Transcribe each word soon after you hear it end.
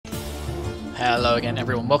Hello again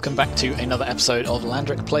everyone, welcome back to another episode of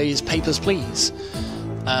Landric Plays Papers, Please.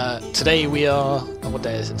 Today we are... what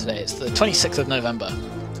day is it today? It's the 26th of November,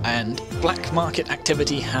 and black market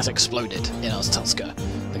activity has exploded in Oztuska.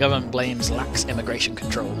 The government blames lax immigration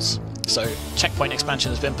controls. So checkpoint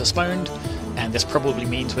expansion has been postponed, and this probably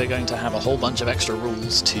means we're going to have a whole bunch of extra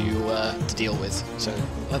rules to deal with. So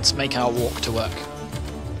let's make our walk to work.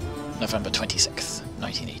 November 26th,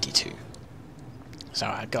 1982. So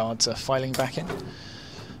our guards are filing back in.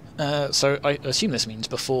 So I assume this means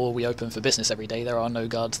before we open for business every day there are no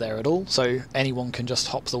guards there at all, so anyone can just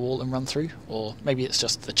hop the wall and run through, or maybe it's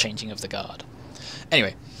just the changing of the guard.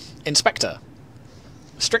 Anyway, Inspector.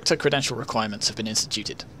 Stricter credential requirements have been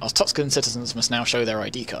instituted. Oztuscan citizens must now show their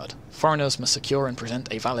ID card. Foreigners must secure and present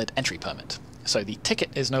a valid entry permit. So the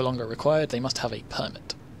ticket is no longer required, they must have a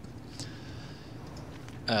permit.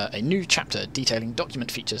 A new chapter detailing document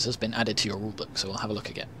features has been added to your rulebook, so we'll have a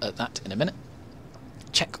look at that in a minute.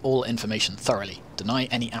 Check all information thoroughly. Deny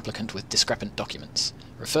any applicant with discrepant documents.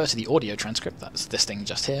 Refer to the audio transcript, that's this thing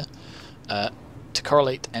just here, to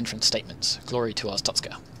correlate entrance statements. Glory to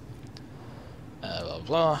Oztuska. Blah, blah,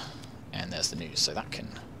 blah. And there's the news, so that can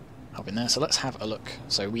hop in there. So let's have a look.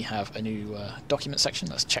 So we have a new document section.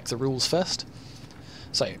 Let's check the rules first.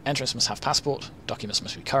 So, entrants must have passport, documents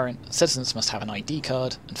must be current, citizens must have an ID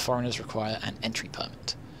card, and foreigners require an entry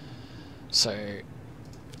permit. So,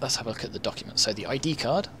 let's have a look at the documents. So the ID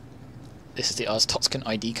card, this is the Oztuscan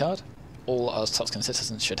ID card. All Oztuscan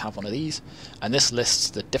citizens should have one of these, and this lists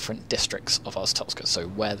the different districts of Oztuska, so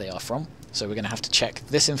where they are from. So we're going to have to check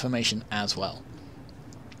this information as well.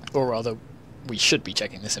 Or rather, we should be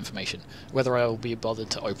checking this information. Whether I will be bothered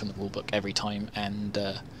to open the rulebook every time and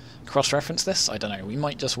cross-reference this, I don't know. We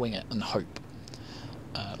might just wing it and hope.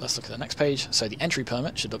 Let's look at the next page. So the entry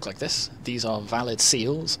permit should look like this. These are valid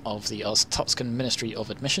seals of the Oztuscan Ministry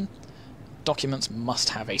of Admission. Documents must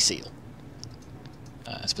have a seal.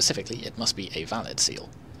 Specifically, it must be a valid seal.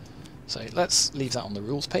 So let's leave that on the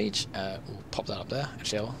rules page. We'll pop that up there.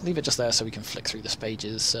 Actually, I'll leave it just there so we can flick through this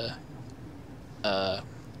pages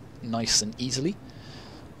nice and easily.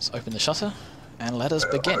 Let's open the shutter and let us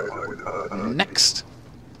begin. Next.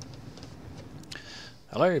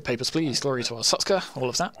 Hello, papers please, glory to Oztuska, all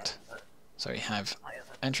of that. So we have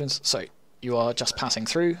entrance. So you are just passing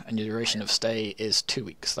through and your duration of stay is 2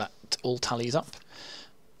 weeks. That all tallies up.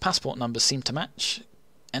 Passport numbers seem to match.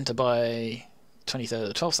 Enter by 23rd of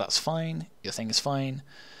the 12th, that's fine. Your thing is fine.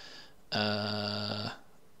 That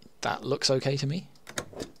looks okay to me.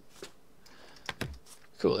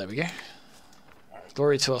 Cool, there we go.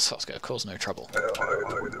 Glory to Oztuska, cause no trouble.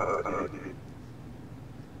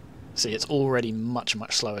 See, it's already much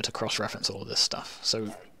slower to cross-reference all this stuff.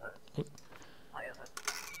 So,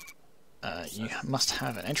 you must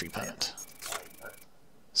have an entry permit.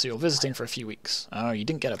 So you're visiting for a few weeks. Oh, you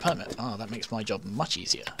didn't get a permit. Oh, that makes my job much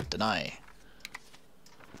easier. Deny.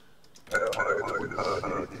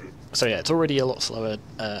 So yeah, it's already a lot slower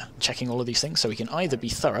checking all of these things, so we can either be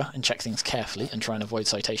thorough and check things carefully and try and avoid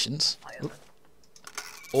citations,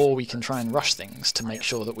 or we can try and rush things to make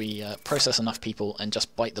sure that we process enough people and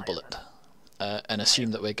just bite the bullet and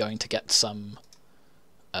assume that we're going to get some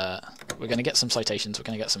citations, we're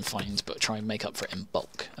going to get some fines, but try and make up for it in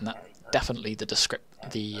bulk. And that's definitely the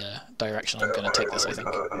direction I'm going to take this, I think.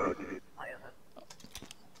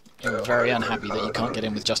 You're very unhappy that you can't get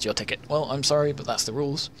in with just your ticket. Well, I'm sorry, but that's the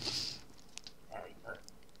rules.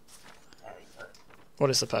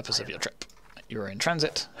 What is the purpose of your trip? You're in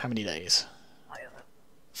transit. How many days?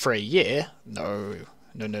 For a year? No.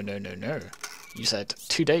 No. You said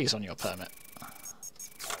 2 days on your permit.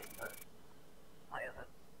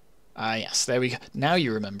 Ah, yes, there we go. Now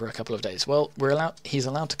you remember a couple of days. Well, he's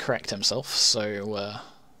allowed to correct himself, so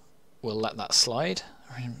we'll let that slide.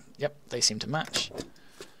 Yep, they seem to match.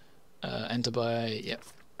 Enter by... yep,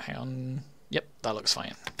 hang on. Yep, that looks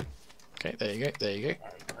fine. Okay, there you go.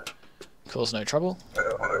 Cause no trouble.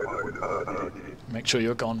 Make sure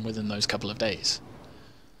you're gone within those couple of days.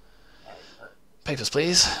 Papers,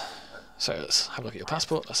 please. So let's have a look at your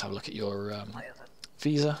passport. Let's have a look at your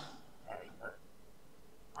visa.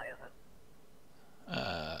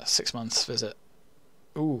 6 months visit.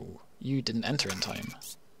 Ooh, you didn't enter in time.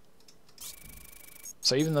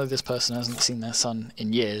 So even though this person hasn't seen their son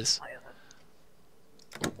in years...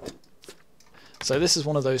 So this is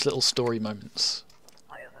one of those little story moments.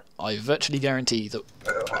 I virtually guarantee that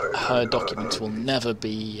her documents will never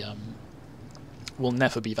be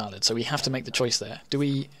valid. So we have to make the choice there. Do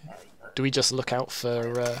we just look out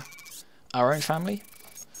for our own family,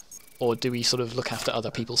 or do we sort of look after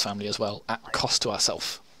other people's family as well at cost to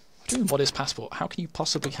ourselves? What is passport? How can you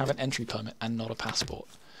possibly have an entry permit and not a passport?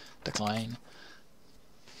 decline.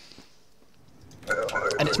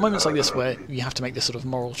 And it's moments like this where you have to make this sort of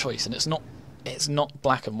moral choice, and it's not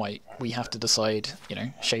black and white. We have to decide, you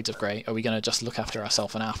know, shades of grey. Are we going to just look after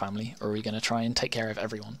ourselves and our family, or are we going to try and take care of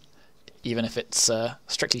everyone, even if it's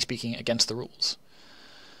strictly speaking against the rules?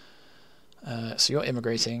 So you're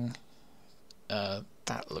immigrating.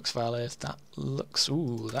 That looks valid. That looks...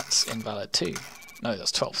 Ooh, that's invalid too. No,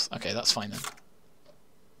 that's 12th. Okay, that's fine then.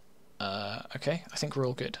 Okay, I think we're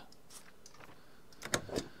all good.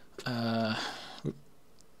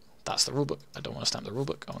 That's the rulebook. I don't want to stamp the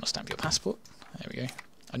rulebook. I want to stamp your passport. There we go.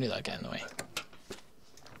 I knew that'd get in the way.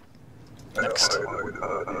 Next.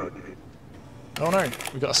 Oh no,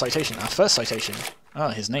 we got a citation. Our first citation. Oh,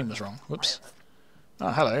 his name was wrong. Whoops.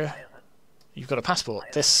 Oh, hello. You've got a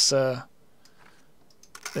passport. This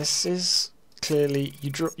is clearly...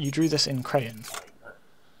 You drew this in crayon.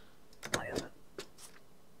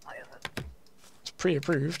 It's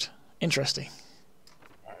pre-approved. Interesting.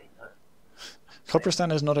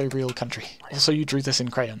 Cobristan is not a real country. Also, you drew this in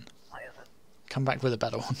crayon. Come back with a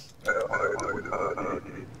better one.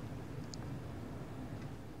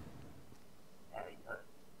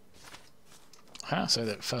 So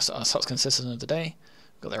the first Arstotzkan citizen of the day.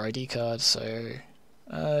 Got their ID card, so...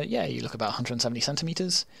 yeah, you look about 170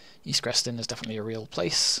 centimetres. East Grestin is definitely a real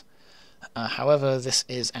place. However, this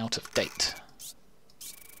is out of date.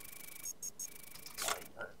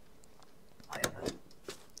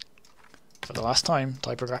 For the last time,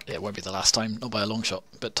 it won't be the last time, not by a long shot,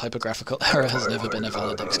 but typographical error has never been a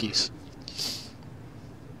valid excuse.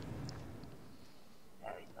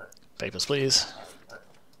 Papers, please.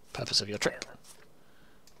 Purpose of your trip.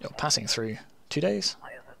 You're passing through 2 days?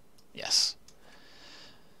 Yes.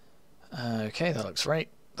 Okay, that looks right.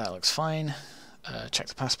 That looks fine. Check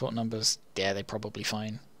the passport numbers. Yeah, they're probably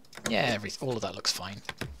fine. Yeah, all of that looks fine.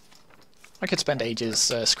 I could spend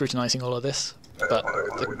ages scrutinising all of this, but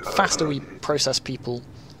the faster we process people,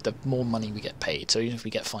 the more money we get paid. So even if we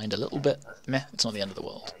get fined a little bit, meh, it's not the end of the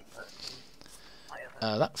world.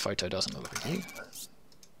 That photo doesn't look like you.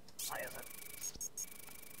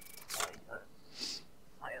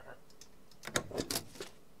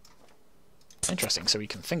 Interesting, so we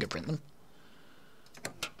can fingerprint them.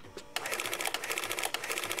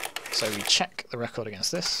 So we check the record against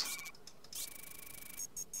this.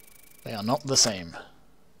 They are not the same.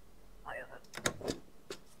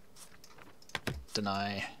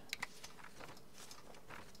 Deny.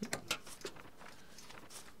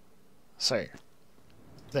 So,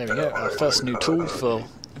 there we go, our first new tool for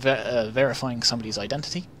verifying somebody's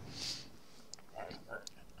identity.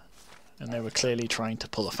 And they were clearly trying to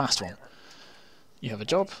pull a fast one. You have a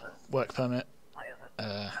job, work permit,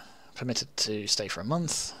 permitted to stay for a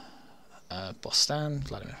month, boss Stan,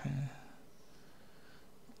 Vladimir.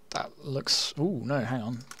 That looks... Ooh, no, hang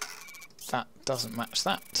on. That doesn't match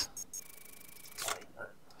that.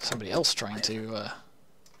 Somebody else trying to...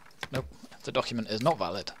 Nope, the document is not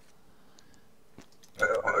valid.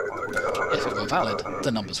 If it were valid,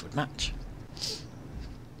 the numbers would match.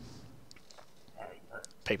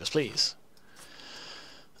 Papers, please.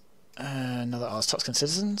 Another Arstotzkan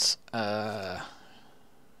citizens.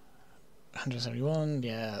 171,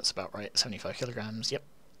 yeah, that's about right. 75 kilograms, yep.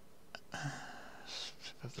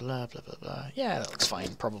 Blah, blah, blah, blah. Yeah, that looks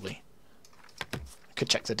fine, probably. I could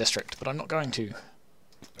check the district, but I'm not going to.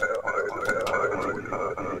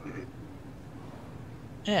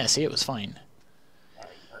 Yeah, see, it was fine.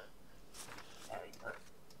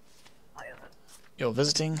 You're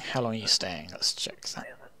visiting, how long are you staying? Let's check that.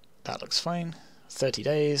 That looks fine. 30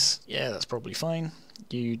 days, yeah, that's probably fine.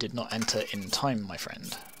 You did not enter in time, my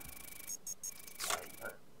friend.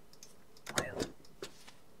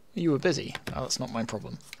 You were busy. Oh, that's not my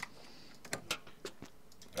problem.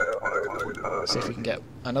 See if we can get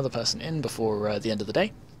another person in before the end of the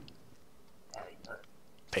day.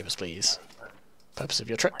 Papers, please. Purpose of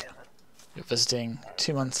your trip. You're visiting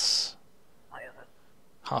 2 months,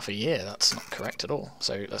 half a year. That's not correct at all.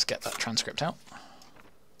 So let's get that transcript out.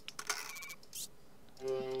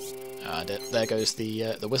 There goes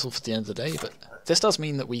the whistle for the end of the day. But this does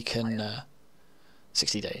mean that we can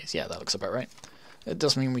 60 days. Yeah, that looks about right. It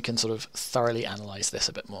does mean we can sort of thoroughly analyse this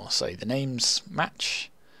a bit more. So the names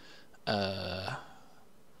match.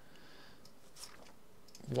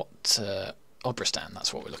 Obristan,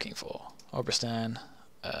 that's what we're looking for. Obristan,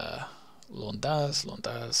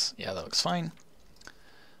 Landric, yeah, that looks fine.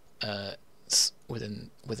 It's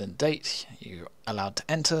within date, you're allowed to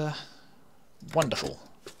enter. Wonderful.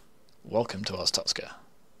 Welcome to Arstotzka.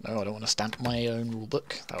 No, I don't want to stamp my own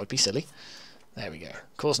rulebook, that would be silly. There we go.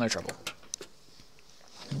 Cause no trouble.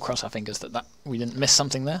 We'll cross our fingers that we didn't miss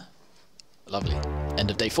something there. Lovely. End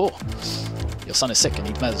of day 4. Your son is sick and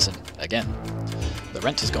needs medicine. Again. The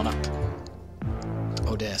rent has gone up.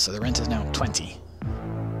 Oh dear, so the rent is now 20.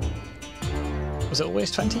 Was it always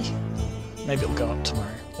 20? Maybe it'll go up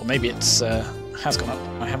tomorrow. Or maybe it's has gone up.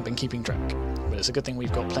 I haven't been keeping track. But it's a good thing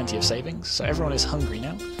we've got plenty of savings. So everyone is hungry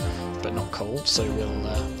now, but not cold. So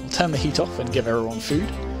we'll turn the heat off and give everyone food.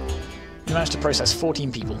 We managed to process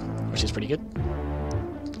 14 people, which is pretty good.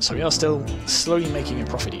 So we are still slowly making a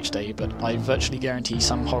profit each day, but I virtually guarantee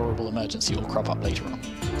some horrible emergency will crop up later on.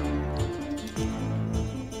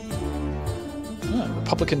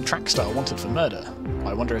 Republican track star wanted for murder.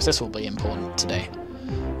 I wonder if this will be important today.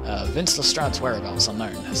 Vince Lestrad's whereabouts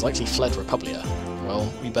unknown, has likely fled Republia.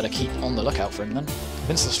 Well, we better keep on the lookout for him then.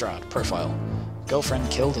 Vince Lestrade, profile. Girlfriend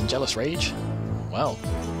killed in jealous rage? Well.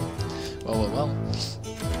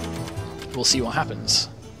 We'll see what happens.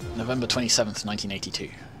 November 27th, 1982.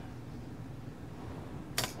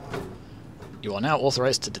 You are now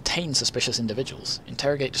authorized to detain suspicious individuals.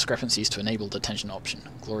 Interrogate discrepancies to enable detention option.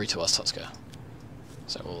 Glory to us, Tutska.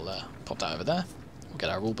 So we'll pop that over there. We'll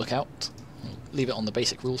get our rulebook out. We'll leave it on the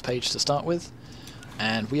basic rules page to start with.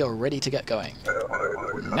 And we are ready to get going.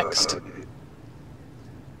 Next.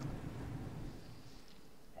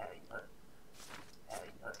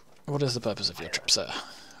 What is the purpose of your trip, sir?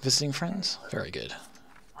 Visiting friends? Very good.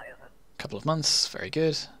 Couple of months? Very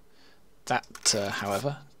good. That,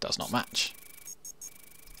 however, does not match.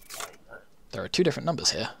 There are 2 different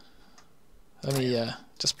numbers here. Let me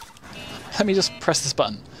just press this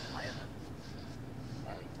button.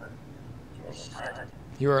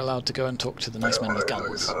 You are allowed to go and talk to the nice men with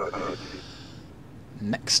guns.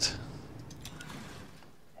 Next.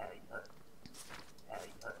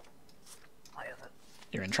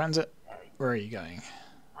 You're in transit. Where are you going?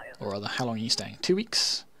 Or rather, how long are you staying? 2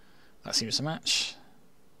 weeks? That seems to match.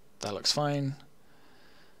 That looks fine.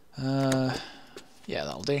 Yeah,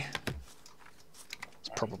 that'll do. It's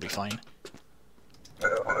probably fine. Oh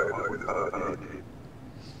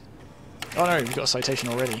no, we've got a citation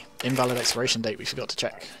already. Invalid expiration date, we forgot to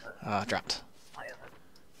check. Ah, drat.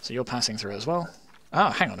 So you're passing through as well. Ah,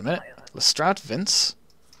 hang on a minute. Lestrade, Vince.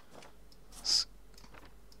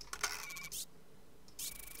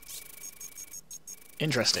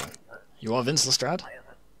 Interesting. You are Vince Lestrade?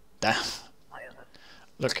 Damn.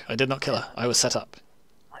 Look, I did not kill her. I was set up.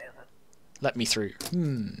 Let me through.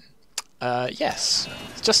 Yes.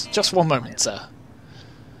 Just one moment, sir.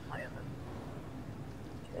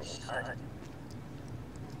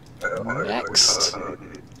 Next.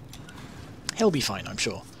 He'll be fine, I'm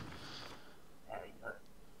sure.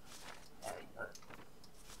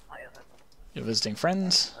 You're visiting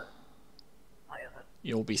friends.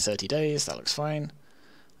 You'll be 30 days, that looks fine.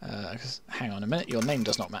 Hang on a minute, your name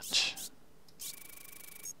does not match.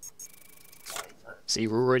 See,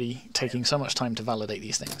 we're already taking so much time to validate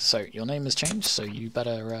these things. So, your name has changed, so you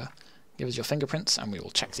better give us your fingerprints and we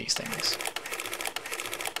will check these things.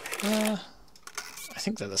 I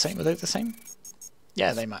think they're the same. Are they the same?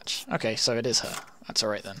 Yeah, they match. Okay, so it is her. That's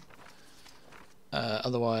alright then.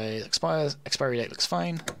 Otherwise, expiry date looks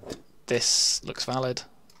fine. This looks valid.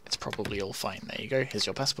 It's probably all fine. There you go. Here's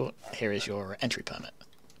your passport. Here is your entry permit.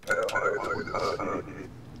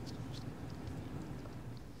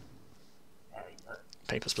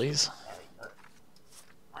 Papers, please.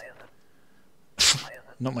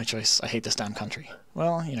 Not my choice. I hate this damn country.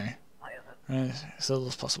 Well, you know. As little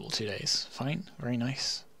as possible, 2 days. Fine. Very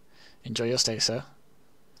nice. Enjoy your stay, sir.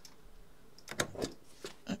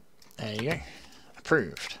 There you go.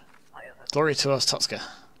 Approved. Glory to us, Tutska.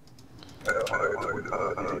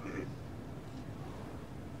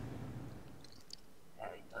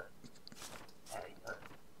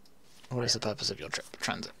 What is the purpose of your trip?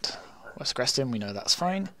 Transit. West Grestin, we know that's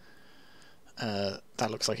fine. That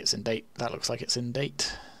looks like it's in date. That looks like it's in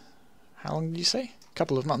date. How long did you say? A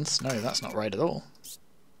couple of months? No, that's not right at all.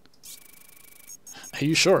 Are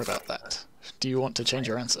you sure about that? Do you want to change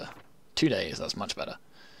your answer? 2 days, that's much better.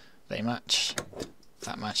 They match.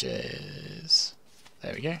 That matches.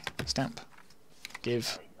 There we go. Stamp.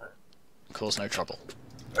 Give. Cause no trouble.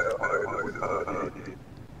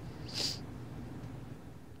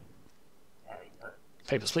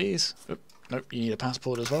 Papers, please. Oop, nope, you need a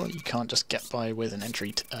passport as well. You can't just get by with an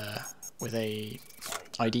entry, with a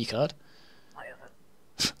ID card.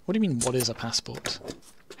 What do you mean, what is a passport?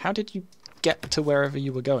 How did you get to wherever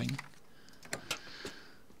you were going?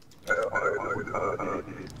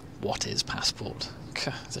 What is passport?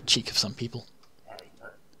 The cheek of some people.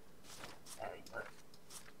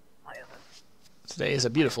 Today is a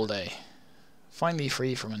beautiful day. Finally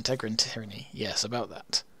free from Integran tyranny. Yes, about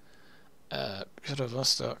that.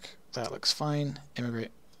 Vostok, that looks fine.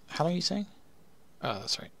 Immigrate. How long are you saying? Oh,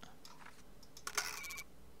 that's right.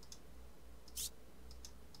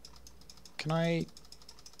 Can I...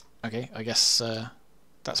 Okay, I guess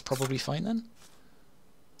that's probably fine then.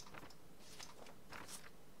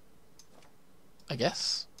 I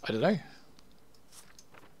guess. I don't know.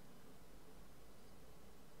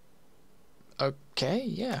 Okay,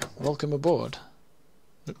 yeah. Welcome aboard.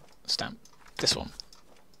 Stamp. This one.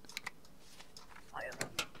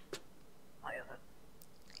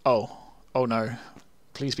 Oh. Oh no.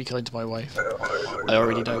 Please be kind to my wife. I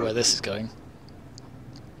already know where this is going.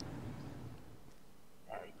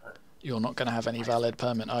 You're not going to have any valid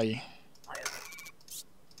permit, are you?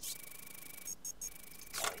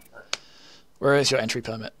 Where is your entry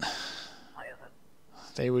permit?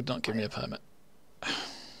 They would not give me a permit.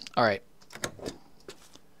 Alright.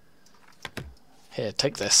 Here,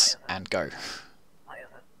 take this and go.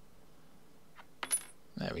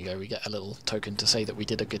 There we go, we get a little token to say that we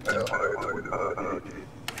did a good thing.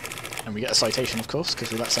 And we get a citation, of course,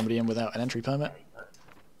 because we let somebody in without an entry permit.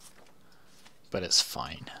 But it's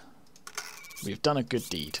fine. We've done a good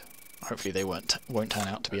deed. Hopefully they won't turn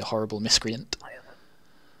out to be a horrible miscreant.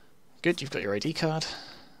 Good, you've got your ID card.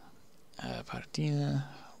 Paradina,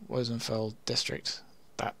 Wosenfeld district.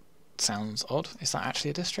 That sounds odd. Is that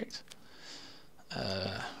actually a district?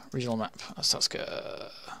 Regional map.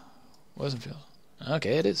 Satska. Wosenfeld.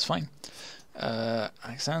 Okay, it is, fine.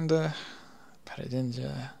 Alexander.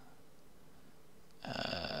 Paradinja.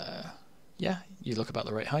 Yeah, you look about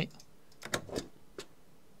the right height.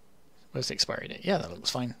 Where's the expiry date? Yeah, that looks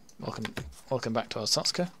fine. Welcome back to our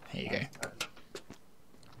Satska. Here you go.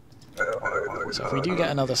 So if we do get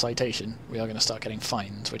another citation, we are going to start getting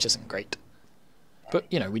fines, which isn't great.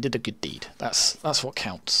 But, you know, we did a good deed. That's what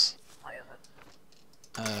counts.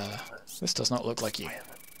 This does not look like you.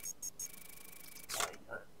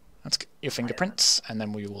 Let's get your fingerprints, and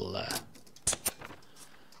then we will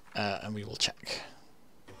check.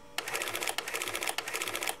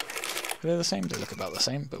 They're the same. They look about the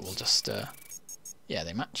same, but we'll just yeah,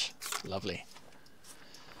 they match. Lovely.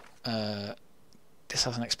 This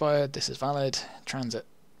hasn't expired. This is valid. Transit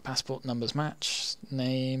passport numbers match.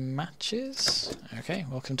 Name matches. Okay,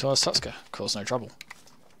 welcome to our Satska. Cause no trouble.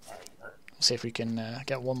 We'll see if we can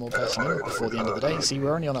get one more person in before the end of the day. See,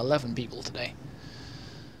 we're only on 11 people today.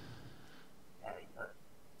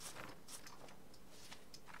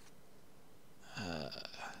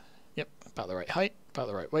 Yep, about the right height, about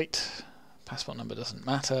the right weight. Passport number doesn't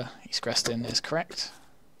matter. East Grestin is correct.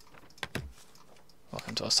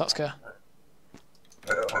 Welcome to our Satska.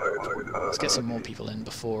 Let's get some more people in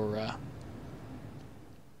before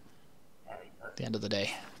the end of the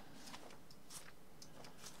day.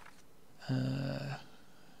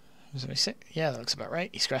 Yeah, that looks about right.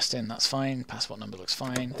 East Grestin, that's fine. Passport number looks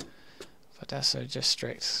fine. Vadesso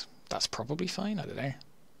district, that's probably fine. I don't know.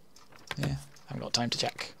 Yeah, haven't got time to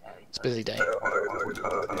check. It's a busy day.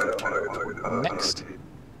 Next.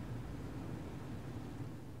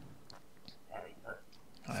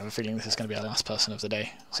 I have a feeling this is going to be our last person of the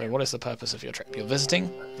day. So what is the purpose of your trip? You're visiting.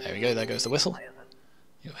 There we go, there goes the whistle.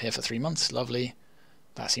 You're here for 3 months, lovely.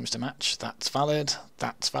 That seems to match. That's valid.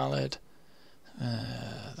 That's valid.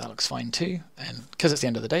 That looks fine too. And because it's the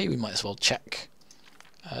end of the day, we might as well check.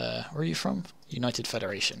 Where are you from? United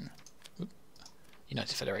Federation.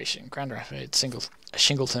 United Federation. Grand Rapids,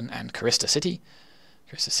 Shingleton and Carista City.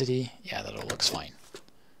 Carista City, yeah, that all looks fine.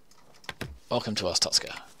 Welcome to our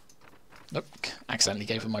Satska. Nope, accidentally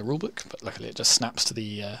gave him my rulebook, but luckily it just snaps to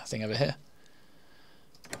the thing over here.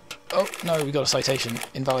 Oh, no, we got a citation.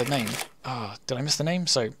 Invalid name. Ah, did I miss the name?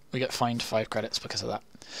 So we get fined 5 credits because of that.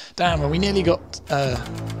 Damn, well, we nearly got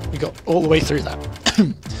all the way through that.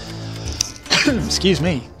 Excuse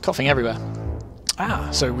me, coughing everywhere. Ah,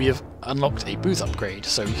 so we have unlocked a booth upgrade,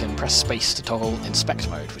 so we can press space to toggle inspect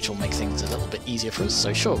mode, which will make things a little bit easier for us,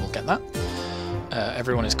 so sure, we'll get that.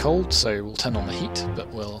 Everyone is cold, so we'll turn on the heat, but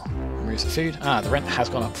we'll remove the food. Ah, the rent has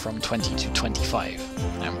gone up from 20 to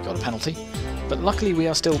 25, and we've got a penalty. But luckily we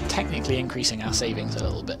are still technically increasing our savings a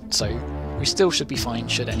little bit, so we still should be fine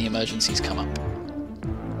should any emergencies come up.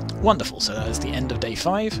 Wonderful, so that is the end of day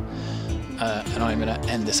 5, and I'm going to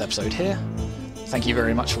end this episode here. Thank you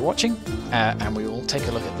very much for watching, and we will take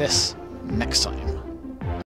a look at this next time.